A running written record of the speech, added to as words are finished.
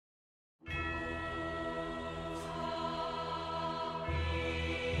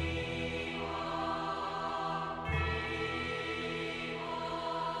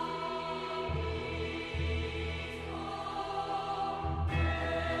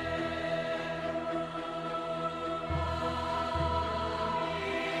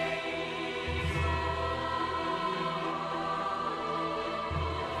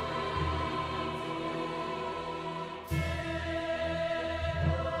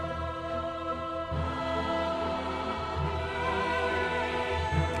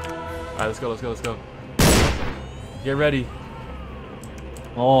Alright, let's go, let's go, let's go. Get ready.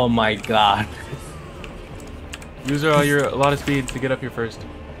 Oh my god. Use your a lot of speed to get up here first.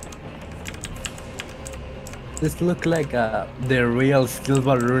 This look like the real skill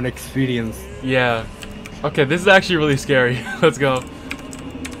balloon experience. Yeah. Okay, this is actually really scary. Let's go.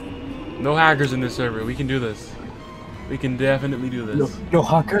 No hackers in this server. We can do this. We can definitely do this. No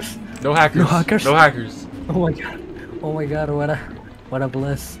hackers? No hackers. No hackers? No hackers. Oh my god. Oh my god, what a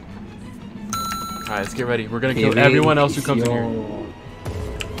bliss. Alright, let's get ready. We're gonna kill everyone else who comes in here.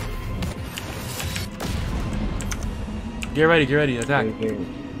 Get ready, attack.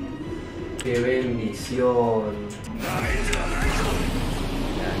 Qué bendición.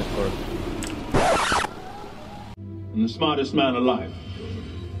 I'm the smartest man alive.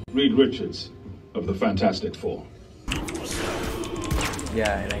 Reed Richards of the Fantastic Four.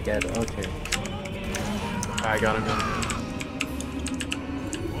 Yeah, and I get it. Okay. I got him.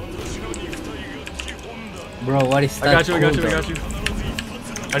 Bro, what is that? I got you.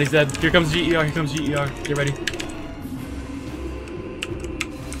 Alright, he's dead. Here comes GER. Get ready.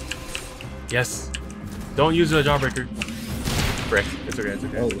 Yes. Don't use a jawbreaker. Frick. It's okay.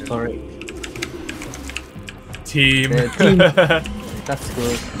 Oh, sorry. Team. Team. That's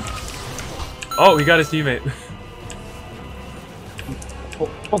good. Oh, he got his teammate. Oh,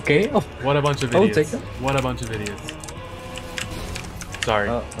 okay. Oh. What a bunch of I'll idiots. take that. What a bunch of idiots. Sorry.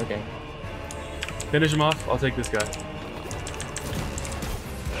 Oh, okay. Finish him off. I'll take this guy.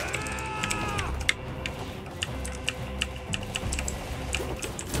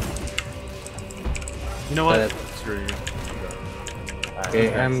 You know what? Screw you. Right,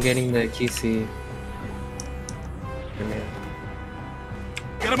 Okay, I'm getting the KC.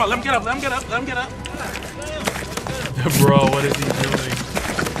 Get him up, let him get up. Bro, what is he doing?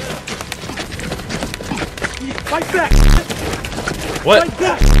 Fight back! What?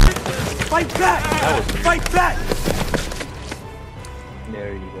 Fight back!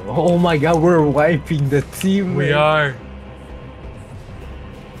 There you go. Oh my god, we're wiping the team. We man. are.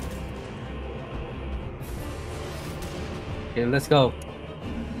 Okay, let's go.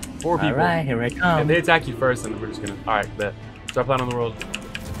 4 people. Alright, here I come. If they attack you first, then we're just gonna. Alright, bet. Start playing on the world.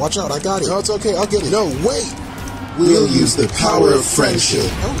 Watch out, I got it. No, it's okay, I'll get it. No, wait! We'll use the power of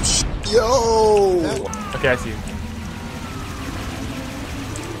friendship. Oh, yo! Okay, I see you.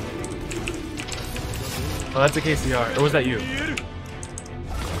 Oh, that's a KCR. Or was that you?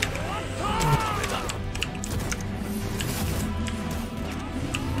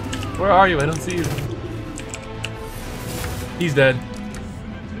 Where are you? I don't see you. He's dead.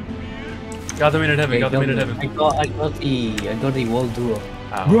 Got them in heaven. Got them in heaven. I got the wall duo.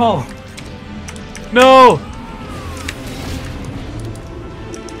 Ow. Bro! No!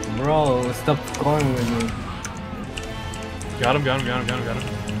 Bro, stop going with me. Got him.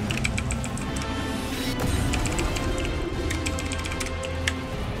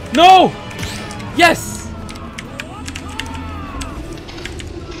 No! Yes!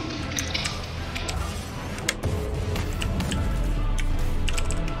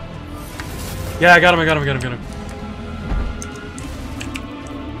 Yeah, I got him.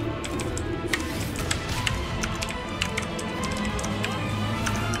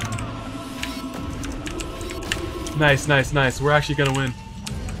 Nice. We're actually gonna win.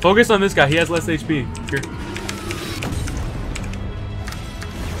 Focus on this guy. He has less HP. Here.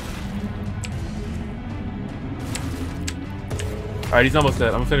 Alright, he's almost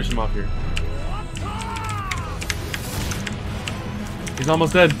dead. I'm gonna finish him off here. He's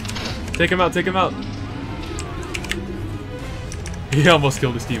almost dead. Take him out. He almost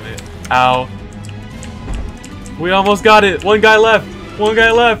killed his teammate. Ow. We almost got it. One guy left.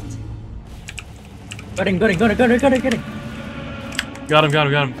 Got him. Got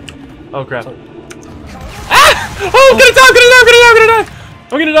him. Oh crap. Ah! Oh,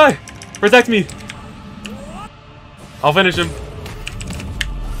 I'm gonna die. Protect me. I'll finish him.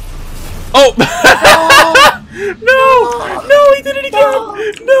 Oh! No, he did it again.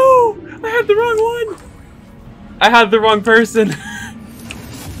 No, I had the wrong one. I had the wrong person.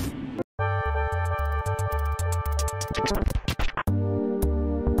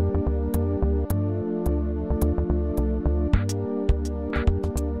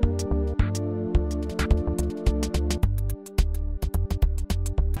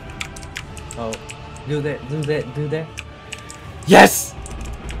 Oh, do that. Yes!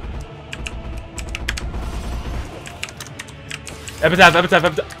 Epitaph.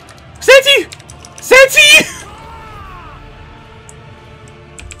 Santi!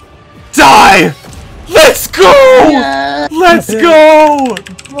 Die! Let's go! Yeah. Let's go!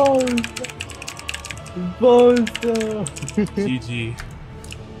 Bones. GG.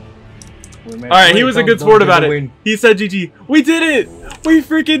 Alright, he was a good sport about it. He said GG. We did it! We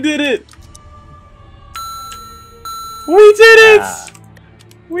freaking did it! We did it!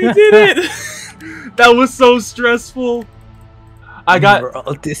 We did it! That was so stressful. I got... Bro,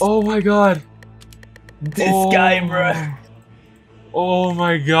 oh my god. This guy, bro. Oh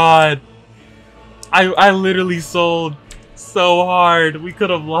my god. I literally sold so hard. We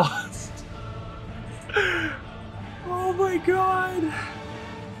could have lost. Oh my god.